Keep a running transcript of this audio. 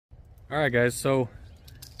Alright guys, so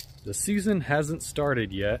the season hasn't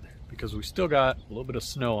started yet because we still got a little bit of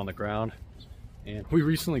snow on the ground, and we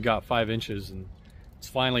recently got 5 inches and it's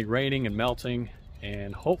finally raining and melting,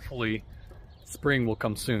 and hopefully spring will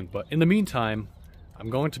come soon. But in the meantime, I'm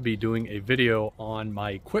going to be doing a video on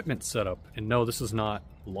my equipment setup. And no, this is not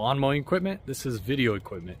lawn mowing equipment, this is video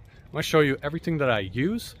equipment. I'm going to show you everything that I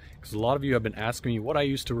use, because a lot of you have been asking me what I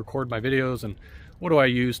use to record my videos and what do I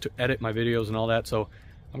use to edit my videos and all that. So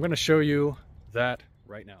I'm going to show you that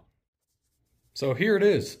right now. So here it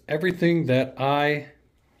is, everything that I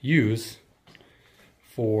use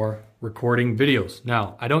for recording videos.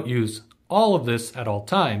 Now, I don't use all of this at all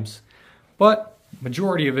times, but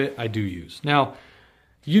majority of it I do use. Now,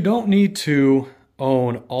 you don't need to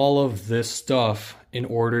own all of this stuff in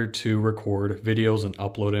order to record videos and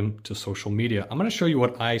upload them to social media. I'm going to show you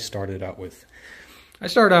what I started out with. I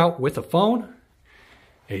started out with a phone,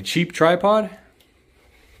 a cheap tripod,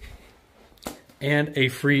 and a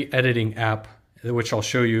free editing app, which I'll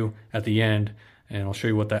show you at the end, and I'll show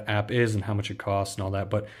you what that app is and how much it costs and all that.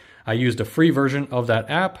 But I used a free version of that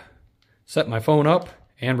app, set my phone up,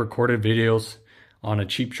 and recorded videos on a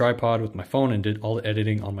cheap tripod with my phone and did all the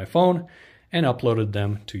editing on my phone and uploaded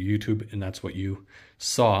them to YouTube, and that's what you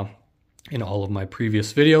saw in all of my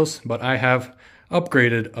previous videos. But I have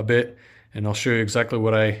upgraded a bit, and I'll show you exactly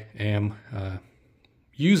what I am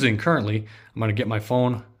using currently. I'm going to get my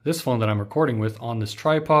phone, this phone that I'm recording with, on this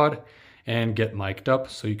tripod and get mic'd up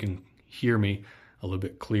so you can hear me a little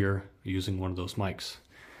bit clearer using one of those mics.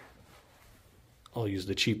 I'll use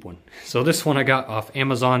the cheap one. So this one I got off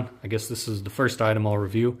Amazon. I guess this is the first item I'll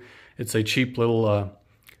review. It's a cheap little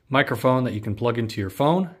microphone that you can plug into your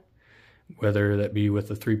phone, whether that be with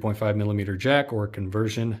a 3.5mm jack or a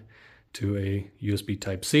conversion to a USB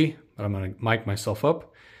Type-C. But I'm going to mic myself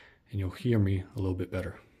up and you'll hear me a little bit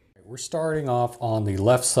better. We're starting off on the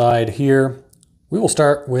left side here. We will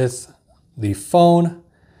start with the phone.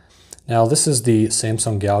 Now this is the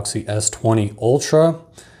Samsung Galaxy S20 Ultra.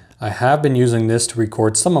 I have been using this to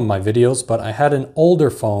record some of my videos, but I had an older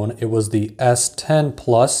phone. It was the S10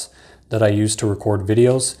 Plus that I used to record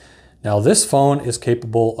videos. Now this phone is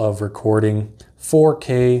capable of recording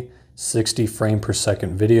 4K 60 frame per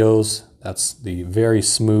second videos. That's the very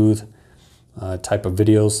smooth type of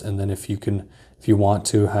videos. And then if you want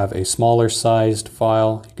to have a smaller sized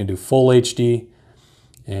file, you can do full HD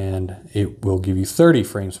and it will give you 30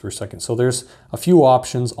 frames per second. So there's a few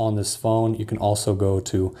options on this phone. You can also go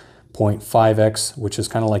to 0.5x, which is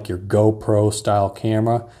kind of like your GoPro style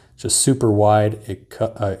camera, just super wide. It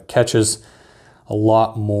catches a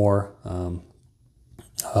lot more,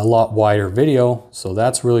 a lot wider video. So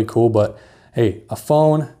that's really cool. But hey, a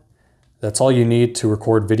phone, that's all you need to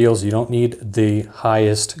record videos. You don't need the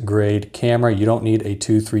highest grade camera. You don't need a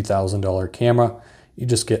 $2,000–$3,000 camera. You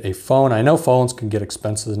just get a phone. I know phones can get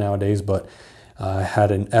expensive nowadays, but I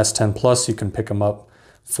had an S10 Plus. You can pick them up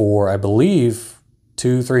for, I believe,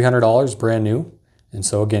 $200–$300 brand new. And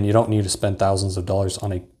so again, you don't need to spend thousands of dollars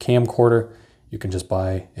on a camcorder. You can just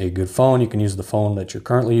buy a good phone. You can use the phone that you're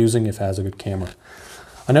currently using if it has a good camera.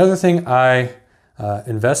 Another thing I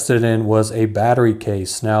invested in was a battery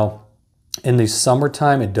case. Now, in the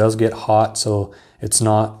summertime, it does get hot, so it's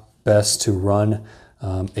not best to run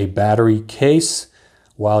a battery case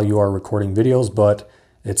while you are recording videos, but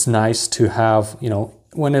it's nice to have, you know,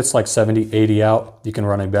 when it's like 70, 80 out, you can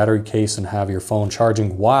run a battery case and have your phone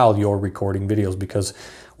charging while you're recording videos, because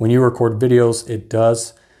when you record videos, it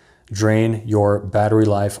does drain your battery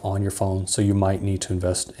life on your phone, so you might need to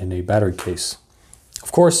invest in a battery case.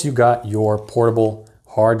 Of course, you got your portable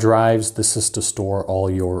hard drives. This is to store all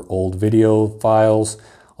your old video files,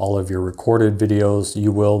 all of your recorded videos.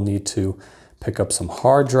 You will need to pick up some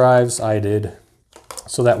hard drives. I did,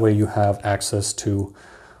 so that way you have access to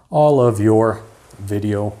all of your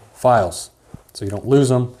video files, so you don't lose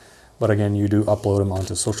them. But again, you do upload them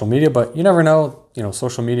onto social media, but you never know, you know,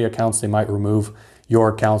 social media accounts, they might remove your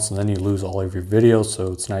accounts and then you lose all of your videos,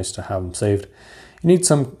 so it's nice to have them saved. You need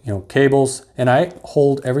some, you know, cables, and I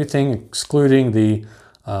hold everything excluding the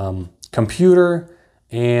computer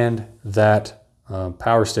and that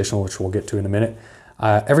power station, which we'll get to in a minute.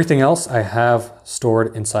 Everything else I have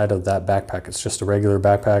stored inside of that backpack. It's just a regular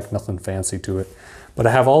backpack, nothing fancy to it. But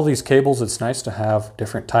I have all these cables. It's nice to have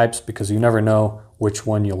different types because you never know which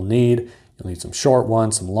one you'll need. You'll need some short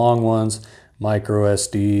ones, some long ones, micro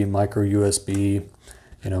SD, micro USB,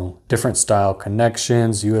 you know, different style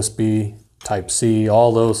connections, USB, Type-C,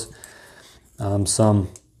 all those. Some,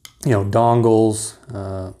 you know, dongles,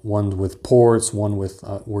 one with ports, one with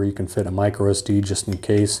where you can fit a micro SD just in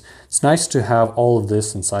case. It's nice to have all of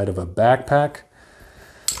this inside of a backpack.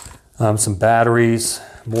 Some batteries,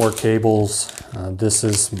 more cables. This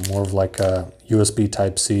is more of like a USB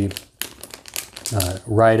Type-C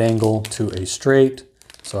right angle to a straight.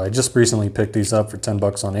 So I just recently picked these up for 10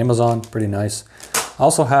 bucks on Amazon. Pretty nice. I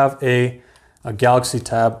also have a Galaxy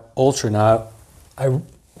Tab Ultra. Now, I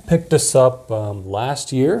picked this up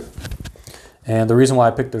last year. And the reason why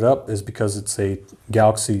I picked it up is because it's a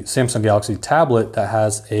Samsung Galaxy tablet that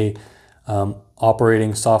has a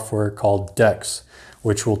operating software called DeX,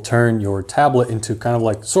 which will turn your tablet into kind of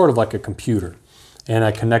like, sort of like a computer. And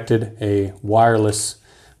I connected a wireless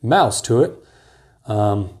mouse to it.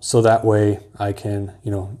 So that way I can,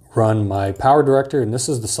 run my Power Director, and this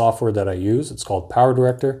is the software that I use. It's called Power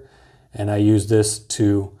Director, and I use this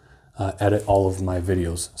to edit all of my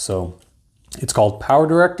videos. So it's called Power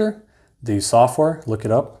Director, the software. Look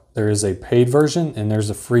it up. There is a paid version and there's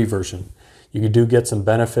a free version. You do get some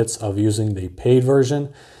benefits of using the paid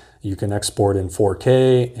version. You can export in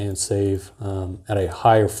 4K and save at a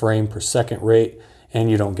higher frame per second rate. And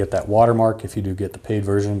you don't get that watermark if you do get the paid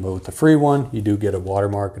version, but with the free one, you do get a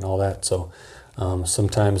watermark and all that. So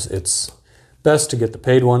sometimes it's best to get the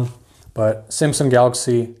paid one. But Samsung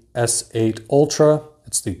Galaxy S8 Ultra,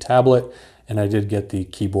 it's the tablet, and I did get the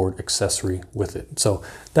keyboard accessory with it. So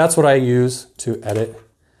that's what I use to edit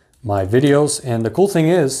my videos. And the cool thing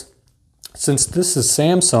is, since this is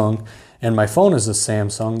Samsung and my phone is a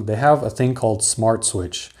Samsung, they have a thing called Smart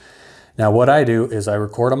Switch. Now what I do is I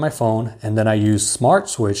record on my phone and then I use Smart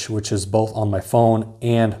Switch, which is both on my phone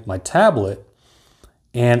and my tablet.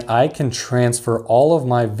 And I can transfer all of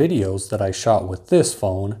my videos that I shot with this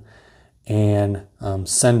phone and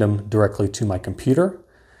send them directly to my computer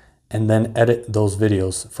and then edit those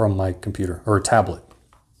videos from my computer or tablet.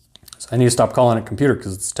 So I need to stop calling it computer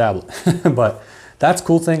because it's a tablet. But that's a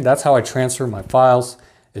cool thing. That's how I transfer my files.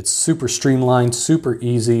 It's super streamlined, super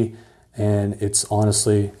easy. And it's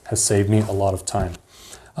honestly has saved me a lot of time.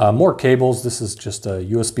 More cables. This is just a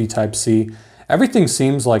USB Type-C. Everything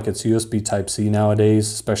seems like it's USB Type-C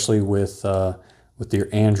nowadays, especially with your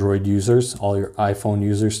Android users. All your iPhone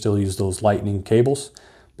users still use those Lightning cables,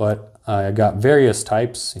 but I got various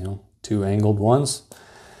types, 2 angled ones.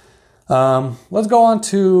 Let's go on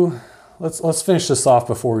to, let's finish this off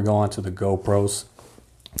before we go on to the GoPros.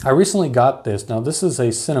 I recently got this. Now this is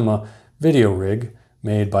a cinema video rig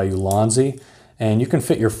made by Ulanzi, and you can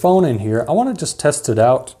fit your phone in here. I want to just test it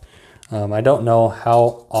out. I don't know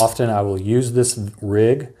how often I will use this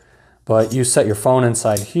rig, but you set your phone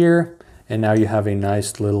inside here, and now you have a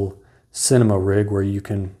nice little cinema rig where you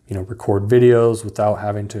can, record videos without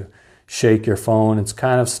having to shake your phone. It's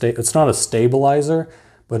kind of it's not a stabilizer,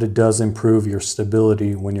 but it does improve your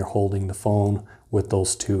stability when you're holding the phone with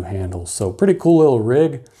those 2 handles. So pretty cool little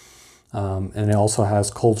rig. And it also has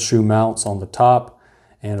cold shoe mounts on the top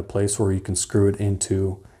and a place where you can screw it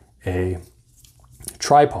into a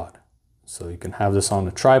tripod. So you can have this on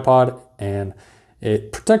a tripod, and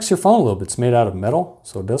it protects your phone a little bit. It's made out of metal,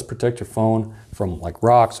 so it does protect your phone from like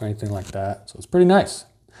rocks or anything like that. So it's pretty nice.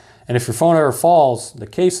 And if your phone ever falls, the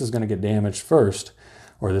case is going to get damaged first,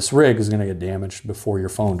 or this rig is going to get damaged before your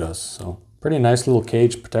phone does. So pretty nice little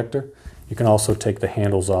cage protector. You can also take the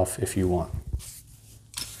handles off if you want.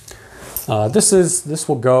 This is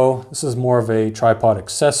more of a tripod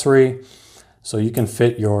accessory. So you can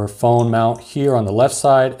fit your phone mount here on the left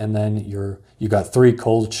side, and then you got 3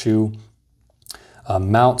 cold shoe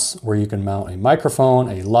mounts where you can mount a microphone,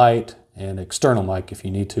 a light, and external mic if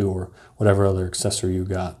you need to, or whatever other accessory you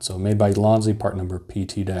got. So made by Ulanzi, part number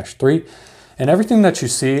PT-3. And everything that you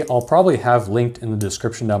see, I'll probably have linked in the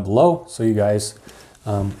description down below. So you guys,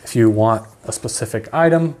 if you want a specific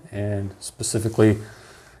item and specifically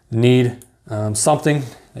need something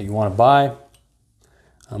that you want to buy,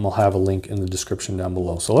 I'll have a link in the description down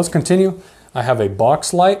below. So let's continue. I have a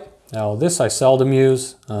box light. Now this I seldom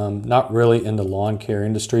use, not really in the lawn care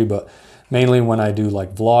industry, but mainly when I do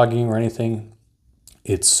like vlogging or anything.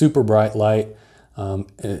 It's super bright light.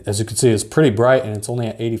 As you can see, it's pretty bright and it's only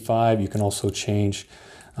at 85. You can also change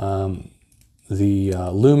the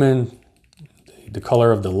lumen, the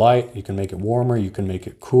color of the light. You can make it warmer, you can make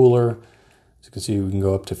it cooler. As you can see, we can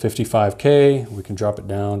go up to 55K. We can drop it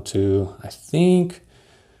down to, I think,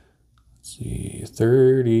 let's see,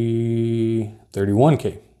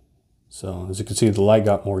 31K. So as you can see, the light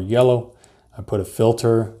got more yellow. I put a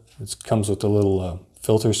filter. It comes with a little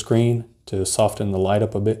filter screen to soften the light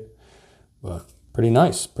up a bit. But pretty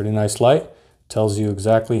nice light. Tells you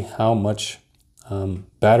exactly how much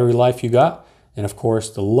battery life you got. And of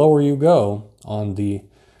course, the lower you go on the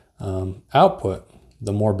output,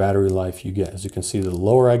 the more battery life you get. As you can see, the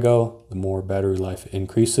lower I go, the more battery life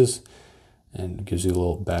increases, and it gives you a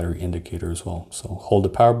little battery indicator as well. So hold the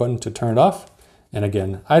power button to turn it off, And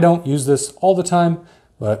again, I don't use this all the time,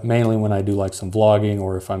 but mainly when I do like some vlogging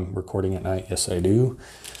or if I'm recording at night, yes I do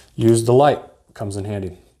use the light. Comes in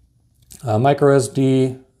handy. Micro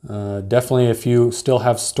SD, definitely if you still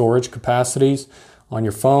have storage capacities on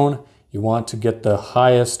your phone, you want to get the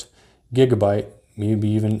highest gigabyte. Maybe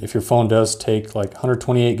even if your phone does take like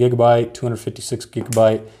 128 gigabyte, 256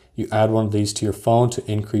 gigabyte, you add one of these to your phone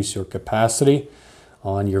to increase your capacity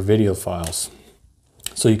on your video files.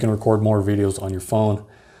 So you can record more videos on your phone.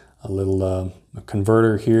 A little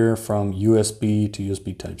converter here from USB to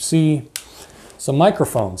USB Type-C. Some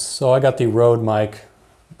microphones. So I got the Rode mic.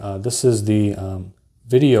 This is the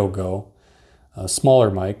Video Go,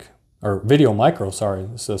 smaller mic, or Video Micro, sorry.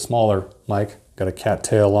 This is a smaller mic. Got a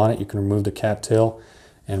cattail on it. You can remove the cattail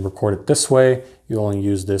and record it this way. You only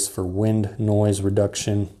use this for wind noise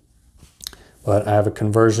reduction. But I have a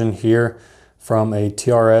conversion here from a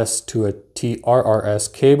TRS to a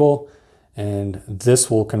TRRS cable, and this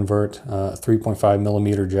will convert a 3.5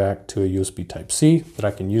 millimeter jack to a USB Type-C that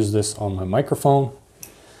I can use this on my microphone.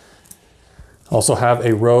 Also have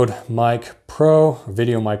a Rode Mic Pro,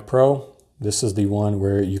 Video Mic Pro. This is the one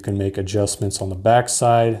where you can make adjustments on the back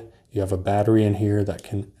side. You have a battery in here that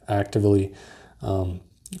can actively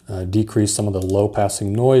decrease some of the low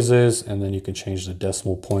passing noises, and then you can change the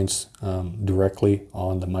decimal points directly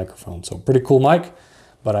on the microphone. So pretty cool mic,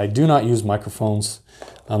 but I do not use microphones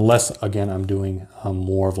unless, again, I'm doing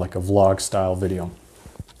more of like a vlog style video.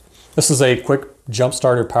 This is a quick jump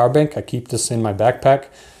starter power bank. I keep this in my backpack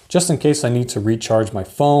just in case I need to recharge my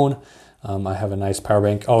phone. I have a nice power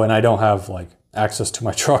bank. Oh, and I don't have like access to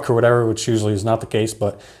my truck or whatever, which usually is not the case,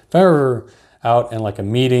 but if I'm ever out in like a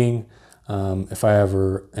meeting, if I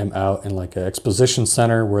ever am out in like an exposition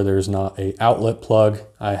center where there's not a outlet plug,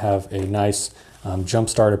 I have a nice jump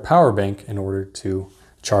starter power bank in order to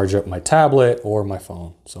charge up my tablet or my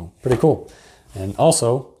phone. So pretty cool. And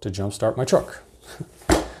also to jump start my truck.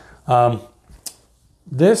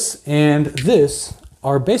 This and this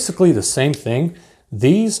are basically the same thing.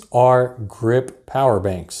 These are grip power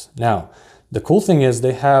banks. Now, the cool thing is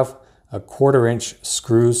they have a 1/4-inch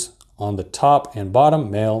screws on the top and bottom,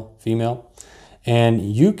 male, female. And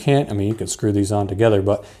you can, I mean, you can screw these on together,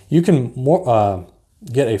 but you can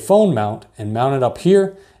get a phone mount and mount it up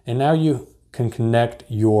here. And now you can connect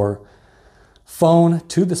your phone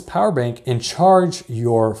to this power bank and charge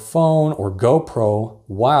your phone or GoPro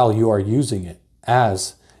while you are using it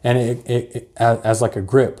as like a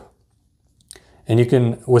grip. And you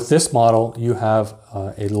can, with this model, you have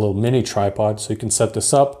a little mini tripod, so you can set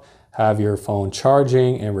this up, have your phone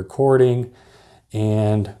charging and recording,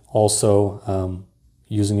 and also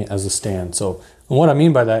using it as a stand. So what I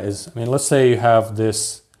mean by that is, I mean, let's say you have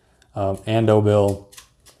this Andobil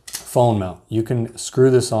phone mount. You can screw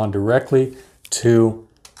this on directly to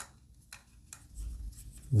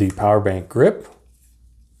the power bank grip,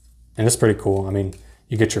 and it's pretty cool. I mean,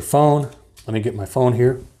 you get your phone. Let me get my phone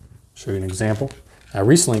here, show you an example. I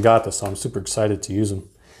recently got this, so I'm super excited to use them.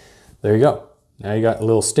 There you go. Now you got a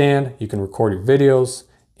little stand, you can record your videos,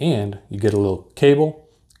 and you get a little cable,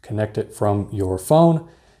 connect it from your phone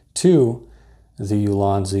to the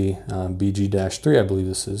Ulanzi BG-3, I believe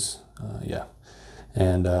this is, yeah.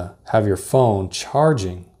 And have your phone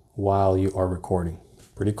charging while you are recording.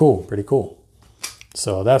 Pretty cool, pretty cool.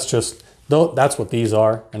 So that's what these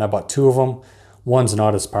are, and I bought 2 of them. One's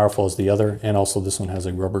not as powerful as the other, and also this one has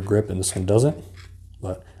a rubber grip and this one doesn't.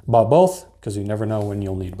 But I bought both because you never know when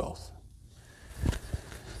you'll need both.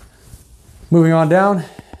 Moving on down,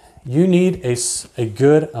 you need a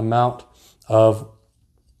good amount of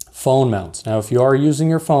phone mounts. Now, if you are using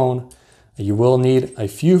your phone, you will need a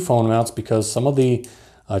few phone mounts because some of the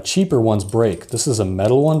cheaper ones break. This is a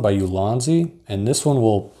metal one by Ulanzi, and this one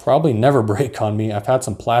will probably never break on me. I've had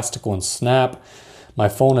some plastic ones snap. My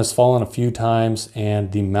phone has fallen a few times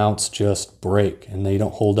and the mounts just break and they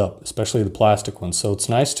don't hold up, especially the plastic ones. So it's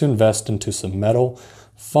nice to invest into some metal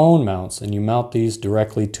phone mounts, and you mount these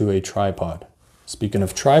directly to a tripod. Speaking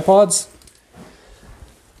of tripods,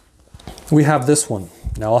 we have this one.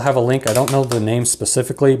 Now I'll have a link. I don't know the name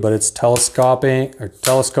specifically, but it's telescoping.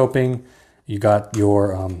 You got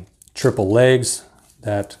your triple legs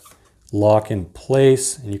that lock in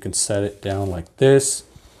place, and you can set it down like this.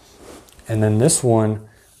 And then this one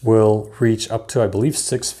will reach up to, I believe,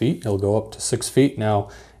 6 feet. It'll go up to 6 feet. Now,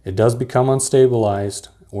 it does become unstabilized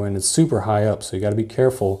when it's super high up, so you got to be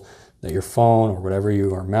careful that your phone or whatever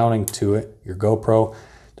you are mounting to it, your GoPro,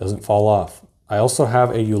 doesn't fall off. I also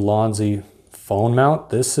have a Ulanzi phone mount.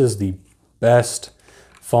 This is the best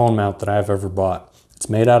phone mount that I've ever bought. It's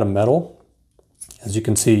made out of metal. As you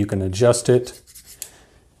can see, you can adjust it.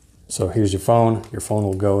 So here's your phone. Your phone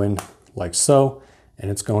will go in like so, and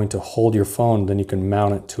it's going to hold your phone. Then you can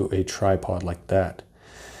mount it to a tripod like that.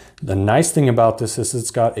 The nice thing about this is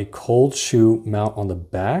it's got a cold shoe mount on the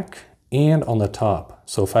back and on the top.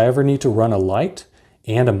 So if I ever need to run a light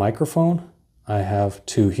and a microphone, I have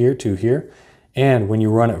two here. And when you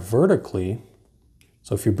run it vertically,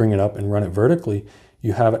 so if you bring it up and run it vertically,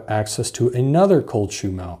 you have access to another cold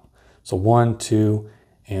shoe mount. So 1, 2,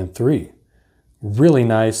 and 3. Really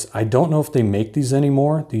nice. I don't know if they make these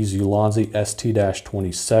anymore, these Ulanzi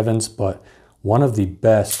ST-27s, but one of the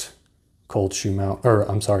best cold shoe mount, or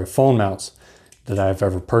I'm sorry, phone mounts that I've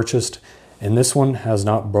ever purchased. And this one has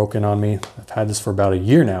not broken on me. I've had this for about a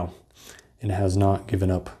year now and it has not given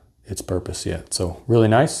up its purpose yet. So really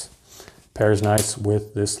nice. Pairs nice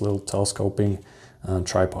with this little telescoping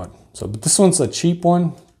tripod. So, but this one's a cheap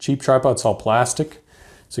one. Cheap tripod, it's all plastic.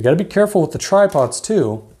 So you gotta be careful with the tripods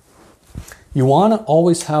too. You wanna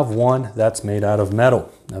always have one that's made out of metal.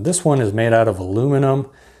 Now this one is made out of aluminum.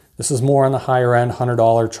 This is more on the higher end,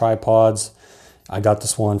 $100 tripods. I got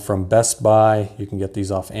this one from Best Buy. You can get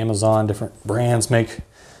these off Amazon. Different brands make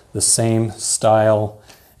the same style.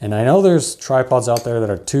 And I know there's tripods out there that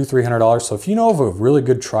are $200, $300. So if you know of a really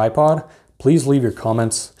good tripod, please leave your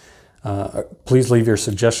comments. Please leave your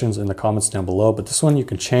suggestions in the comments down below. But this one you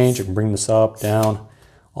can change. You can bring this up, down.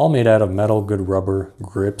 All made out of metal, good rubber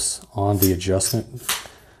grips on the adjustment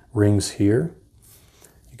rings here.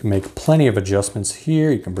 You can make plenty of adjustments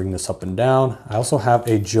here. You can bring this up and down. I also have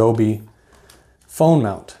a Joby phone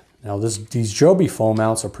mount. Now these Joby phone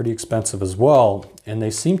mounts are pretty expensive as well, and they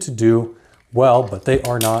seem to do well, but they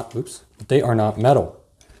are not, they are not metal.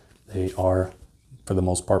 They are, for the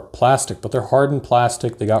most part, plastic, but they're hardened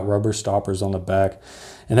plastic. They got rubber stoppers on the back.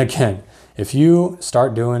 And again, if you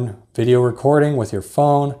start doing video recording with your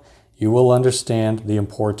phone, you will understand the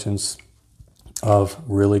importance of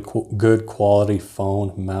really good quality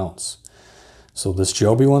phone mounts. So this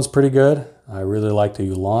Joby one's pretty good. I really like the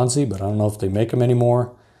Ulanzi, but I don't know if they make them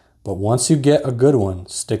anymore. But once you get a good one,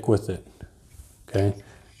 stick with it, okay?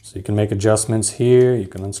 So you can make adjustments here. You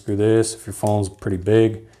can unscrew this. If your phone's pretty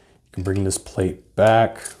big, you can bring this plate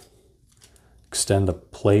back, extend the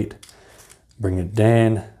plate, bring it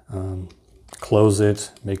in, close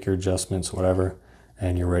it, make your adjustments, whatever,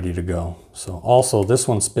 and you're ready to go. So also this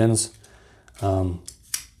one spins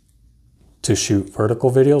to shoot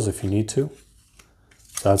vertical videos if you need to.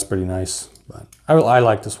 So that's pretty nice. But I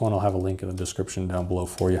like this one. I'll have a link in the description down below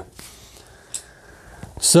for you.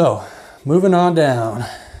 So moving on down,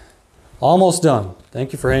 almost done.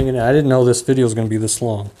 Thank you for hanging in. I didn't know this video was going to be this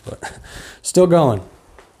long, but still going.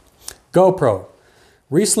 GoPro.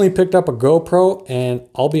 Recently picked up a GoPro, and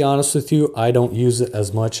I'll be honest with you, I don't use it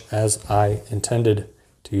as much as I intended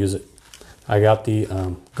to use it. I got the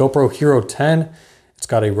GoPro Hero 10. It's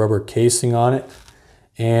got a rubber casing on it,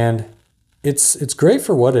 and it's great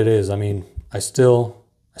for what it is. I mean, I still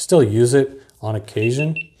use it on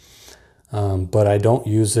occasion, but I don't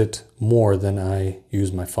use it more than I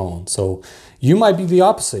use my phone. So you might be the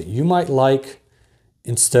opposite. You might like,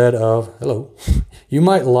 instead of, you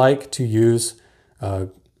might like to use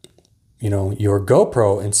you know, your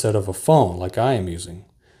GoPro instead of a phone like I am using.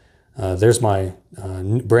 There's my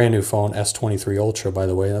brand new phone, S23 Ultra, by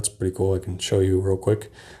the way. That's pretty cool. I can show you real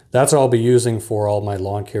quick. That's what I'll be using for all my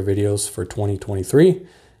lawn care videos for 2023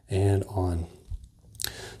 and on.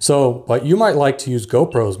 So, but you might like to use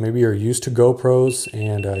GoPros. Maybe you're used to GoPros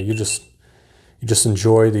and you just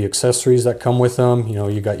enjoy the accessories that come with them. You know,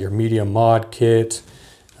 you got your media mod kit,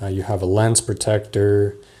 you have a lens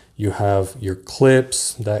protector, you have your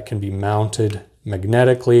clips that can be mounted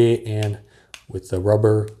magnetically and with the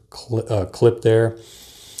rubber clip there.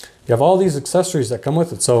 You have all these accessories that come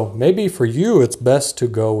with it. So maybe for you, it's best to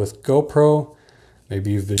go with GoPro.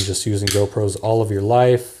 Maybe you've been just using GoPros all of your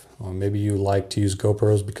life. Or maybe you like to use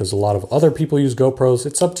GoPros because a lot of other people use GoPros.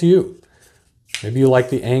 It's up to you. Maybe you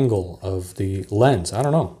like the angle of the lens. I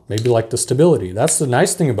don't know. Maybe you like the stability. That's the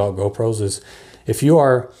nice thing about GoPros is if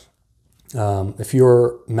you're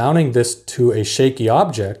mounting this to a shaky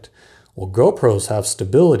object, well, GoPros have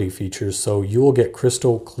stability features, so you will get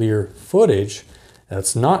crystal clear footage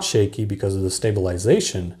that's not shaky because of the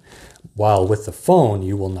stabilization, while with the phone,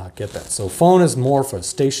 you will not get that. So phone is more for a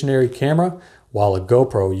stationary camera, while a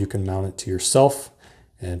GoPro, you can mount it to yourself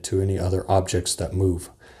and to any other objects that move.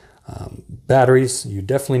 Batteries, you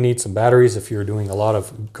definitely need some batteries if you're doing a lot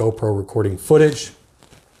of GoPro recording footage.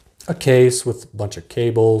 A case with a bunch of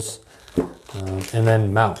cables, and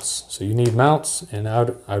then mounts. So you need mounts, and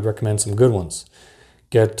I'd recommend some good ones.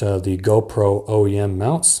 Get the GoPro OEM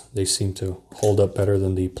mounts. They seem to hold up better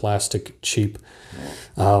than the plastic cheap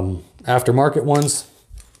aftermarket ones.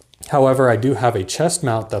 However, I do have a chest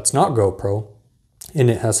mount that's not GoPro, and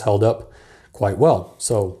it has held up quite well.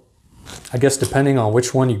 So I guess depending on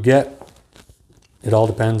which one you get, it all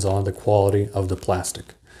depends on the quality of the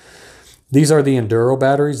plastic. These are the Enduro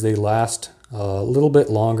batteries. They last a little bit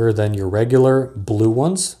longer than your regular blue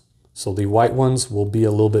ones. So the white ones will be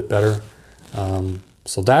a little bit better.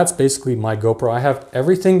 So that's basically my GoPro. I have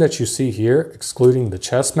everything that you see here, excluding the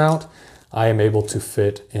chest mount, I am able to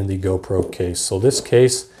fit in the GoPro case. So this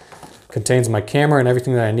case contains my camera and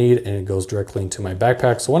everything that I need, and it goes directly into my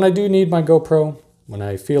backpack. So when I do need my GoPro, when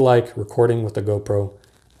I feel like recording with the GoPro,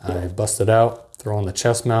 I bust it out, throw on the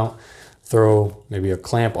chest mount, throw maybe a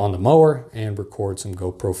clamp on the mower, and record some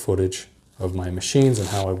GoPro footage of my machines and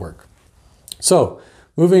how I work. So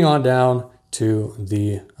moving on down to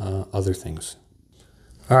the other things.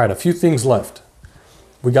 All right, a few things left.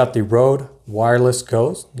 We got the Rode Wireless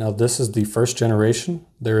Go's. Now this is the first generation.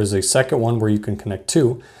 There is a second one where you can connect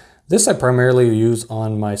two. This I primarily use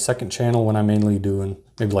on my second channel when I'm mainly doing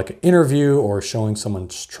maybe like an interview or showing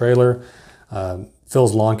someone's trailer.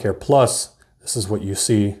 Phil's Lawn Care Plus, this is what you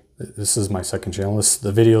see. This is my second channel.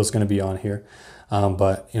 The video is going to be on here.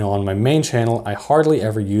 But you know, on my main channel, I hardly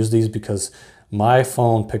ever use these because my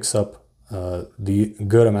phone picks up the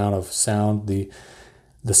good amount of sound.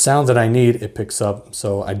 The sound that I need, it picks up.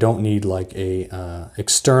 So I don't need like a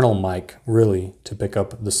external mic really to pick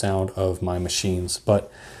up the sound of my machines. But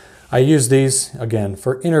I use these again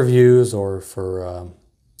for interviews or for,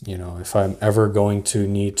 you know, if I'm ever going to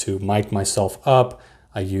need to mic myself up,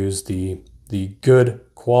 I use the good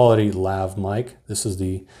quality lav mic. This is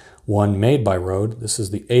the one made by Rode. This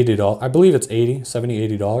is the $80, I believe it's $70,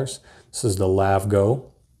 $80. This is the Lav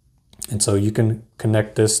Go. And so you can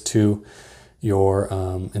connect this to your,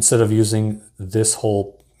 instead of using this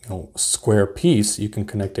whole square piece, you can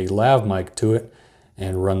connect a lav mic to it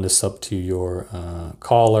and run this up to your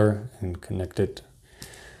collar and connect it,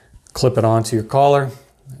 clip it onto your collar,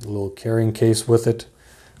 a little carrying case with it.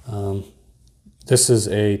 This is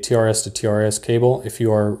a TRS to TRS cable. If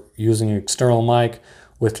you are using an external mic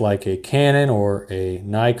with like a Canon or a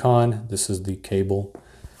Nikon, this is the cable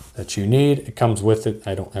that you need. It comes with it.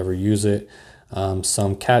 I don't ever use it.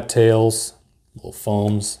 Some cattails, little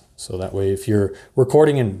foams, so that way if you're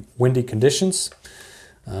recording in windy conditions,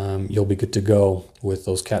 you'll be good to go with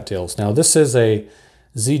those cattails. Now this is a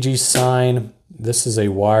ZG Sign. This is a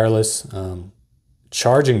wireless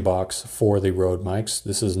charging box for the Rode mics.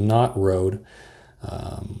 This is not Rode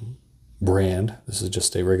brand. This is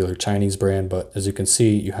just a regular Chinese brand, but as you can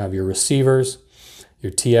see, you have your receivers,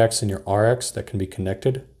 your TX and your RX that can be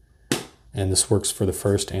connected. And this works for the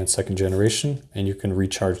first and second generation, and you can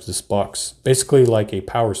recharge this box, basically like a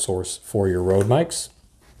power source for your Rode mics.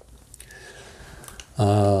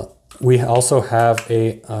 We also have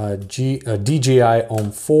a DJI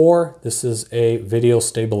Ohm 4. This is a video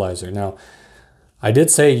stabilizer. Now, I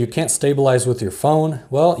did say you can't stabilize with your phone.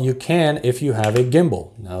 Well, you can if you have a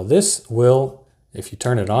gimbal. Now this will, if you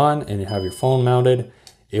turn it on and you have your phone mounted,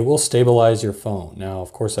 it will stabilize your phone. Now,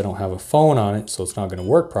 of course, I don't have a phone on it, so it's not going to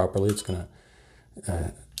work properly. It's going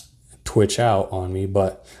to twitch out on me.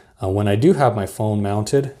 But when I do have my phone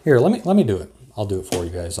mounted, here, let me do it. I'll do it for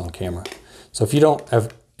you guys on camera. So if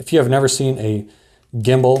you have never seen a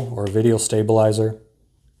gimbal or a video stabilizer,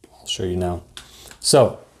 I'll show you now.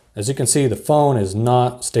 So as you can see, the phone is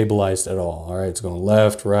not stabilized at all. All right, it's going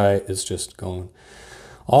left, right. It's just going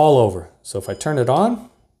all over. So if I turn it on,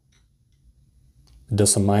 it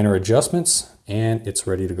does some minor adjustments and it's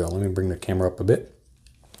ready to go. Let me bring the camera up a bit.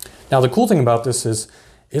 Now the cool thing about this is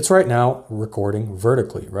it's right now recording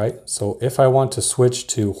vertically, right? So if I want to switch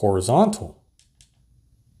to horizontal,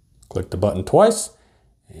 click the button twice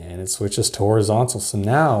and it switches to horizontal. So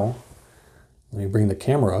now, let me bring the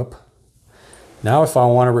camera up. Now if I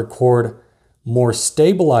want to record more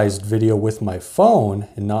stabilized video with my phone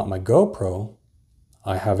and not my GoPro,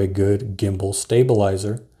 I have a good gimbal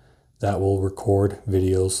stabilizer that will record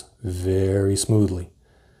videos very smoothly.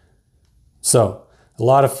 So a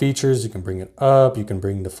lot of features, you can bring it up, you can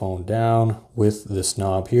bring the phone down with this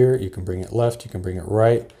knob here, you can bring it left, you can bring it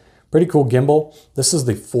right. Pretty cool gimbal. This is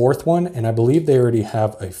the 4th one, and I believe they already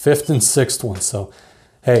have a 5th and 6th one. So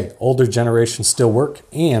hey, older generations still work.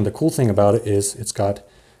 And the cool thing about it is it's got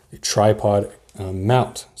a tripod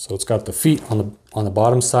mount. So it's got the feet on the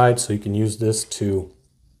bottom side, so you can use this to,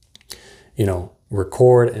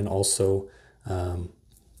 record and also,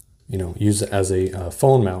 use it as a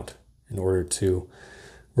phone mount in order to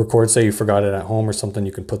record. Say you forgot it at home or something,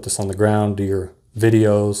 you can put this on the ground, do your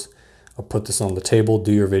videos, or put this on the table,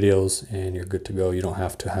 do your videos, and you're good to go. You don't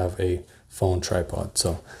have to have a phone tripod.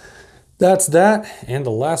 So that's that. And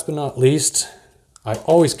the last but not least, I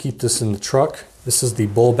always keep this in the truck. This is the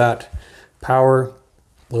Bullbat Power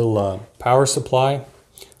little power supply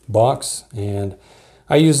box, and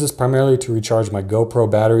I use this primarily to recharge my GoPro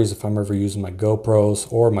batteries if I'm ever using my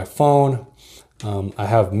GoPros or my phone. I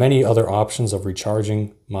have many other options of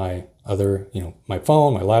recharging my other, my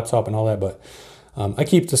phone, my laptop and all that, but I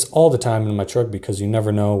keep this all the time in my truck because you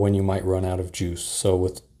never know when you might run out of juice. So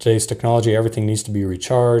with today's technology, everything needs to be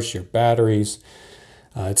recharged, your batteries.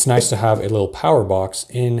 It's nice to have a little power box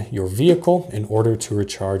in your vehicle in order to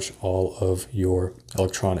recharge all of your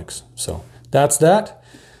electronics. So that's that.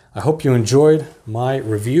 I hope you enjoyed my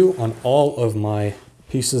review on all of my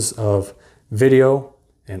pieces of video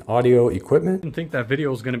and audio equipment. I didn't think that video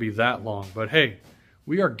was going to be that long, but hey,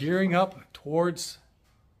 we are gearing up towards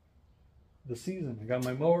the season. I got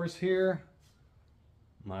my mowers here,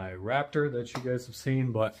 my Raptor that you guys have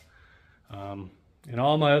seen, but and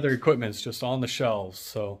all my other equipment's just on the shelves.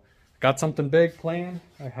 So I got something big planned.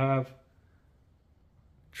 I have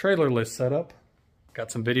trailer list set up.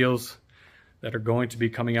 Got some videos that are going to be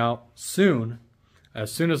coming out soon.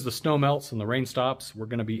 As soon as the snow melts and the rain stops, we're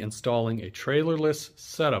going to be installing a trailerless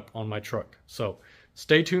setup on my truck. So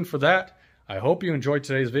stay tuned for that. I hope you enjoyed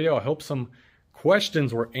today's video. I hope some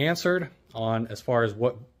questions were answered on as far as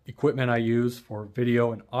what equipment I use for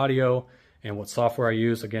video and audio and what software I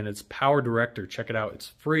use. Again, it's Power Director. Check it out. It's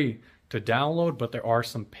free to download, but there are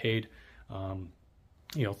some paid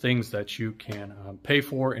things that you can pay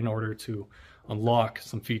for in order to unlock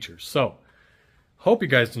some features. So hope you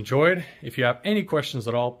guys enjoyed. If you have any questions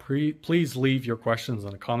at all, please leave your questions in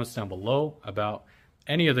the comments down below about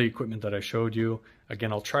any of the equipment that I showed you.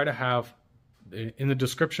 Again, I'll try to have in the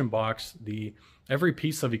description box every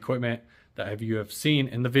piece of equipment that you have seen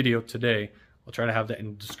in the video today. I'll try to have that in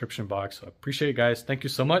the description box. So I appreciate you guys. Thank you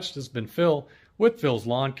so much. This has been Phil with Phil's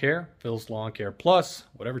Lawn Care, Phil's Lawn Care Plus,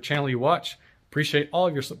 whatever channel you watch. Appreciate all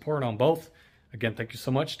of your support on both. Again, thank you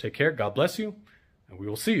so much. Take care. God bless you. And we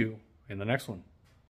will see you in the next one.